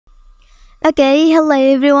Okay, hello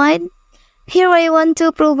everyone. Here I want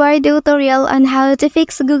to provide a tutorial on how to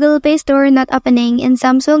fix Google Play Store not opening in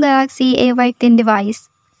Samsung Galaxy A15 device.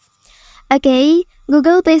 Okay,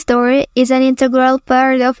 Google Play Store is an integral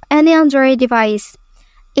part of any Android device.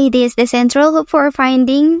 It is the central hub for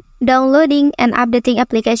finding, downloading, and updating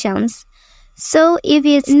applications. So if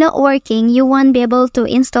it's not working, you won't be able to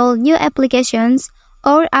install new applications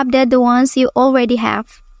or update the ones you already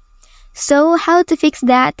have. So how to fix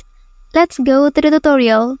that? Let's go to the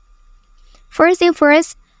tutorial. First thing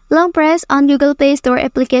first, long press on Google Play Store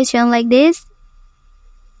application like this.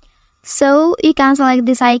 So you can select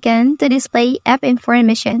this icon to display app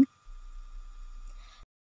information.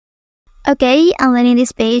 Okay, and then in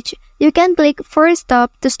this page, you can click Force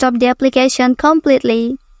Stop to stop the application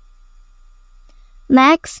completely.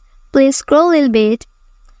 Next, please scroll a little bit,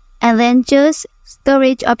 and then choose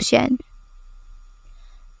Storage option.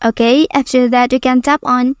 Okay, after that you can tap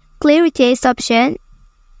on Clear Cache option.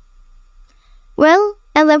 Well,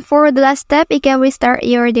 and then for the last step, you can restart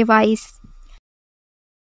your device.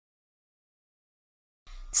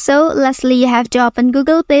 So, lastly, you have to open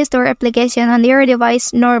Google Play Store application on your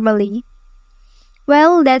device normally.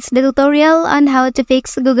 Well, that's the tutorial on how to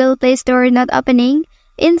fix Google Play Store not opening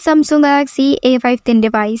in Samsung Galaxy A15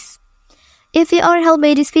 device. If you are helped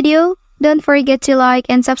by this video, don't forget to like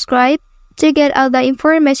and subscribe to get all the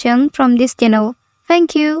information from this channel.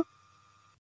 Thank you.